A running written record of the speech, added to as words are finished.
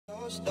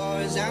What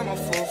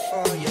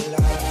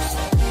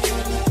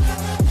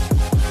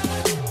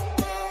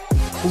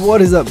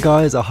is up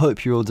guys, I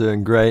hope you're all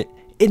doing great.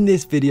 In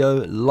this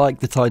video, like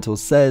the title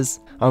says,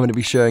 I'm going to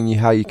be showing you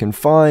how you can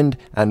find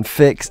and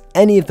fix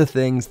any of the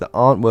things that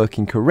aren't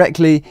working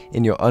correctly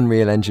in your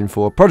Unreal Engine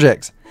 4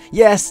 projects.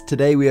 Yes,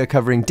 today we are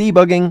covering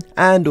debugging,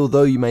 and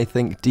although you may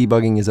think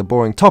debugging is a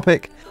boring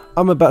topic,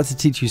 I'm about to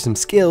teach you some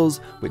skills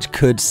which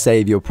could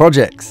save your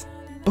projects.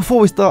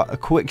 Before we start, a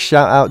quick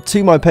shout out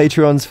to my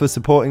Patreons for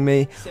supporting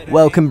me.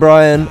 Welcome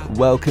Brian,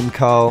 welcome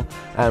Carl,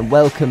 and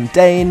welcome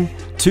Dane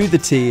to the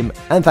team,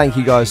 and thank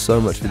you guys so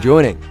much for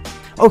joining.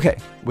 Okay,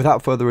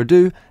 without further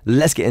ado,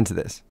 let's get into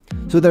this.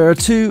 So there are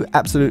two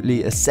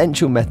absolutely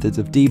essential methods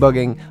of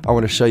debugging I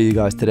want to show you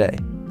guys today.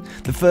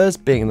 The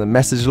first being the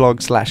message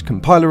log /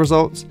 compiler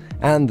results,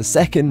 and the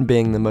second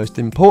being the most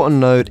important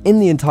node in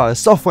the entire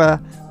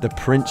software, the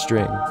print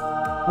string.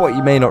 What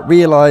you may not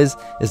realize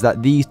is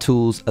that these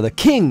tools are the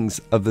kings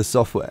of the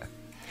software.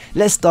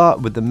 Let's start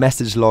with the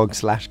message log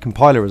 /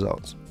 compiler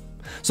results.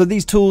 So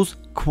these tools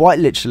quite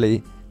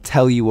literally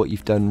tell you what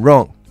you've done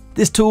wrong.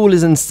 This tool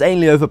is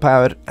insanely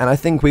overpowered, and I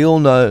think we all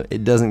know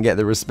it doesn't get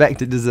the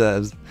respect it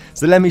deserves.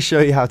 So let me show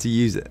you how to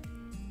use it.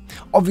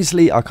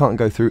 Obviously I can't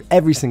go through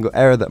every single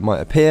error that might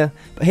appear,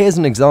 but here's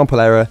an example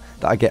error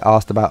that I get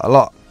asked about a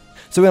lot.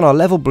 So in our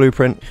level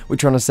blueprint, we're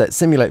trying to set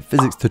simulate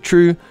physics to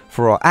true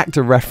for our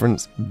actor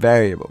reference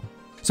variable.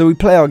 So we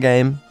play our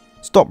game,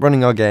 stop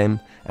running our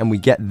game, and we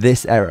get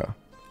this error.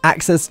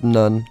 Access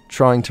none,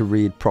 trying to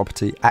read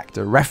property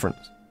actor reference.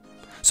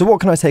 So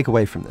what can I take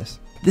away from this?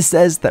 This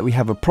says that we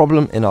have a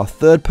problem in our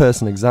third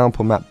person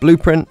example map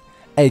blueprint,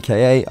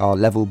 aka our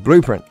level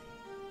blueprint.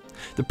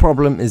 The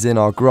problem is in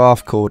our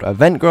graph called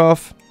event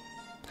graph.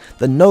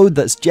 The node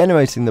that's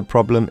generating the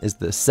problem is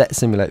the set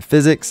simulate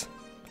physics.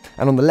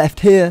 And on the left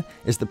here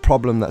is the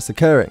problem that's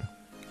occurring.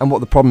 And what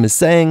the problem is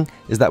saying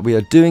is that we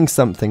are doing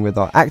something with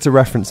our actor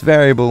reference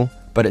variable,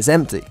 but it's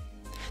empty.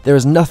 There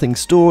is nothing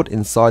stored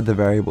inside the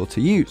variable to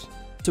use.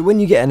 So when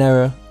you get an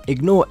error,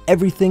 ignore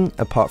everything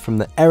apart from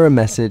the error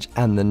message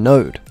and the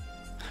node.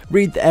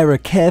 Read the error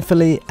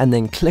carefully and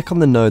then click on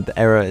the node the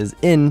error is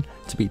in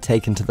to be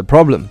taken to the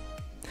problem.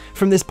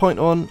 From this point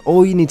on,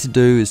 all you need to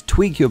do is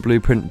tweak your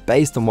blueprint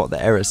based on what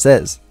the error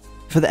says.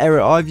 For the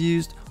error I've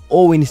used,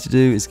 all we need to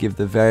do is give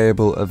the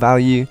variable a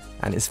value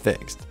and it's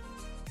fixed.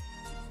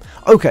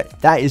 Okay,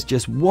 that is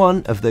just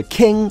one of the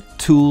king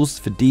tools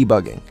for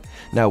debugging.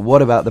 Now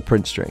what about the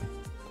print string?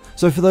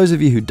 So for those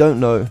of you who don't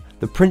know,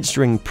 the print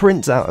string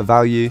prints out a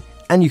value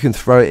and you can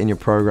throw it in your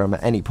program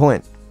at any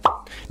point.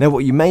 Now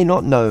what you may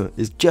not know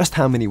is just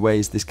how many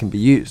ways this can be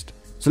used.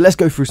 So let's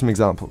go through some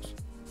examples.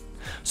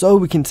 So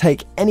we can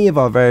take any of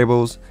our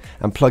variables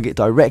and plug it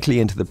directly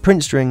into the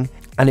print string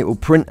and it will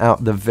print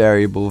out the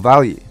variable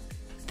value.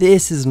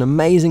 This is an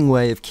amazing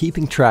way of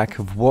keeping track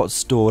of what's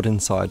stored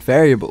inside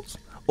variables,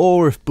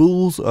 or if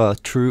bools are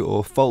true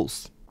or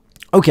false.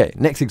 Okay,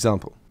 next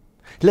example.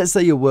 Let's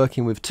say you're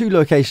working with two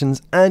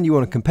locations and you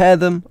want to compare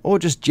them, or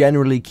just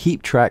generally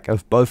keep track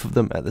of both of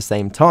them at the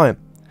same time.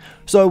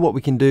 So what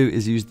we can do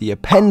is use the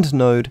append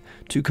node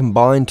to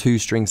combine two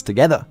strings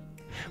together.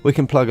 We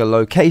can plug a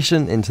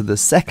location into the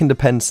second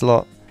append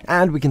slot,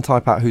 and we can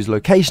type out whose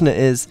location it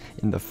is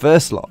in the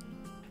first slot.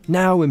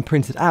 Now when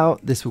printed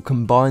out, this will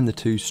combine the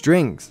two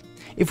strings.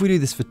 If we do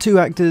this for two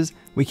actors,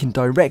 we can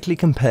directly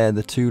compare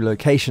the two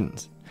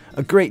locations.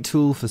 A great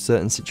tool for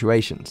certain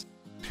situations.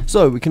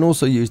 So we can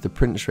also use the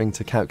print string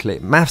to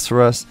calculate maths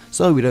for us,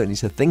 so we don't need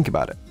to think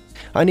about it.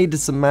 I needed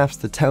some maths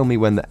to tell me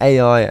when the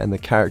AI and the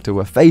character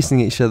were facing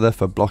each other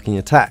for blocking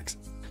attacks.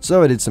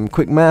 So I did some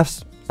quick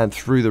maths and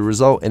threw the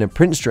result in a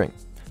print string.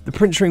 The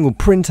print string will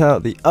print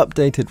out the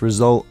updated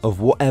result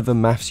of whatever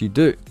maths you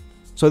do.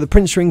 So the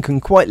print string can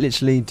quite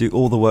literally do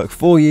all the work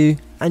for you,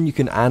 and you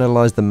can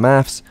analyze the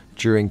maths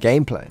during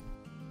gameplay.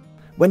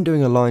 When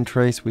doing a line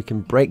trace, we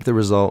can break the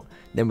result,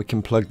 then we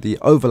can plug the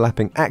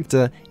overlapping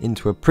actor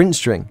into a print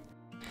string.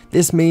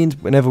 This means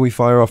whenever we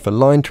fire off a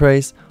line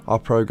trace, our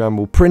program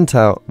will print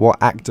out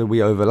what actor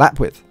we overlap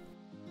with.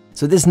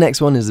 So this next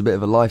one is a bit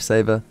of a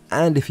lifesaver,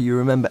 and if you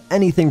remember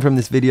anything from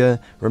this video,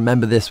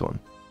 remember this one.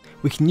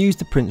 We can use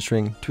the print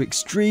string to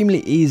extremely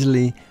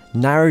easily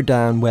narrow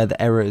down where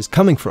the error is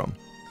coming from.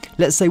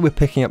 Let's say we're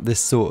picking up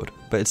this sword,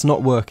 but it's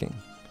not working.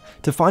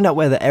 To find out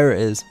where the error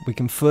is, we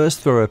can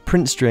first throw a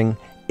print string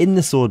in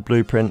the sword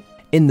blueprint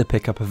in the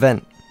pickup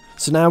event.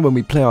 So now when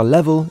we play our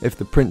level, if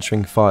the print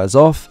string fires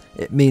off,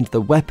 it means the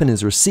weapon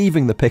is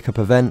receiving the pickup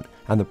event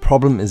and the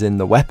problem is in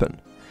the weapon.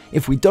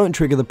 If we don't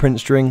trigger the print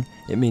string,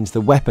 it means the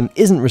weapon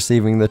isn't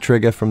receiving the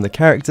trigger from the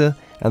character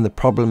and the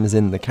problem is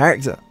in the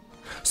character.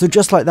 So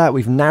just like that,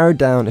 we've narrowed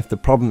down if the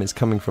problem is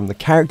coming from the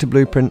character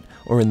blueprint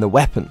or in the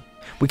weapon.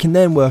 We can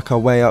then work our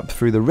way up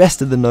through the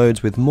rest of the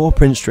nodes with more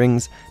print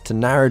strings to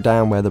narrow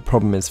down where the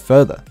problem is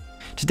further.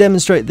 To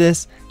demonstrate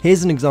this,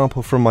 here's an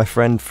example from my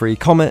friend Free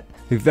Comet,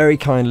 who very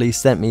kindly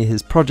sent me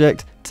his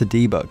project to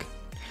debug.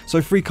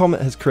 So Free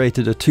Comet has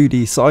created a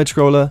 2D side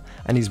scroller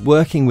and he's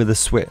working with a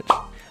switch.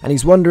 And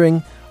he's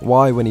wondering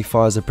why when he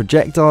fires a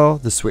projectile,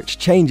 the switch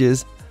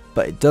changes,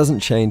 but it doesn't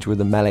change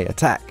with a melee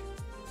attack.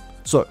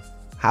 So,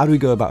 how do we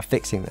go about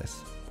fixing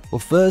this? Well,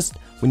 first,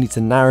 we need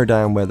to narrow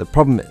down where the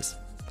problem is,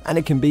 and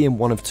it can be in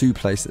one of two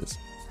places: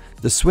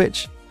 the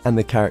switch and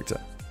the character.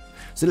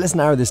 So let's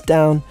narrow this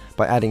down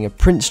by adding a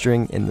print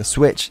string in the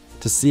switch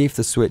to see if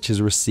the switch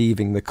is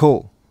receiving the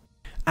call.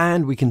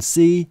 And we can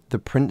see the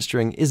print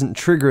string isn't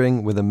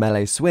triggering with a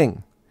melee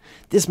swing.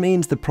 This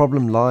means the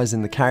problem lies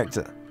in the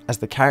character, as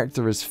the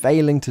character is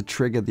failing to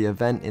trigger the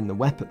event in the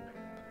weapon.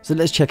 So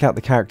let's check out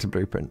the character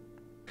blueprint.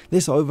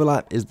 This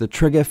overlap is the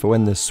trigger for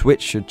when the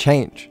switch should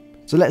change.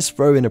 So let's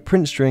throw in a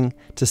print string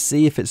to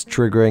see if it's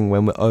triggering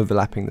when we're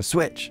overlapping the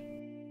switch.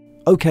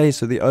 Okay,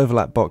 so the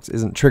overlap box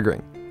isn't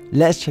triggering.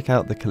 Let's check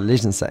out the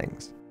collision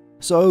settings.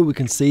 So we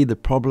can see the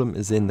problem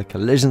is in the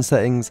collision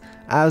settings,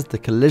 as the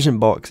collision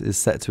box is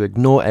set to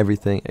ignore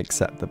everything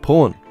except the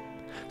pawn.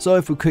 So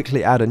if we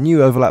quickly add a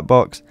new overlap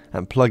box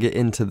and plug it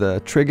into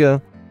the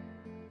trigger,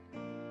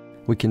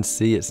 we can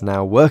see it's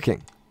now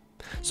working.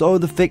 So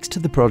the fix to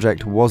the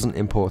project wasn't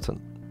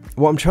important.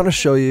 What I'm trying to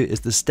show you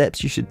is the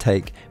steps you should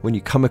take when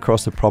you come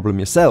across a problem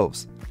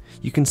yourselves.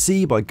 You can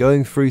see by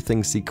going through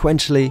things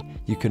sequentially,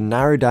 you can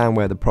narrow down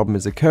where the problem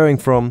is occurring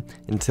from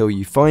until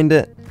you find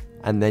it,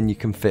 and then you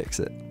can fix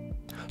it.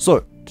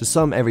 So, to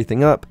sum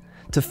everything up,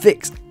 to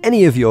fix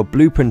any of your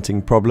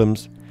blueprinting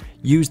problems,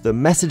 use the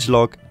message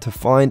log to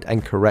find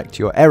and correct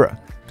your error.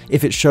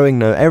 If it's showing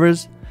no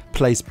errors,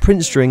 place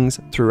print strings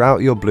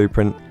throughout your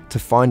blueprint to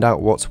find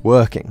out what's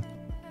working.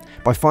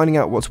 By finding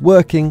out what's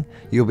working,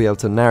 you'll be able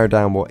to narrow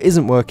down what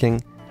isn't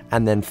working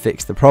and then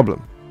fix the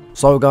problem.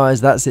 So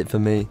guys, that's it for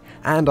me,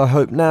 and I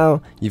hope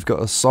now you've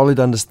got a solid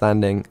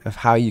understanding of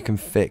how you can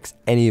fix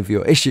any of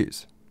your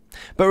issues.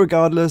 But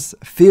regardless,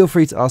 feel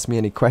free to ask me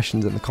any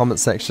questions in the comment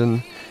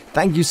section.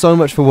 Thank you so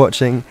much for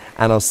watching,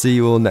 and I'll see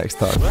you all next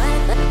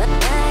time.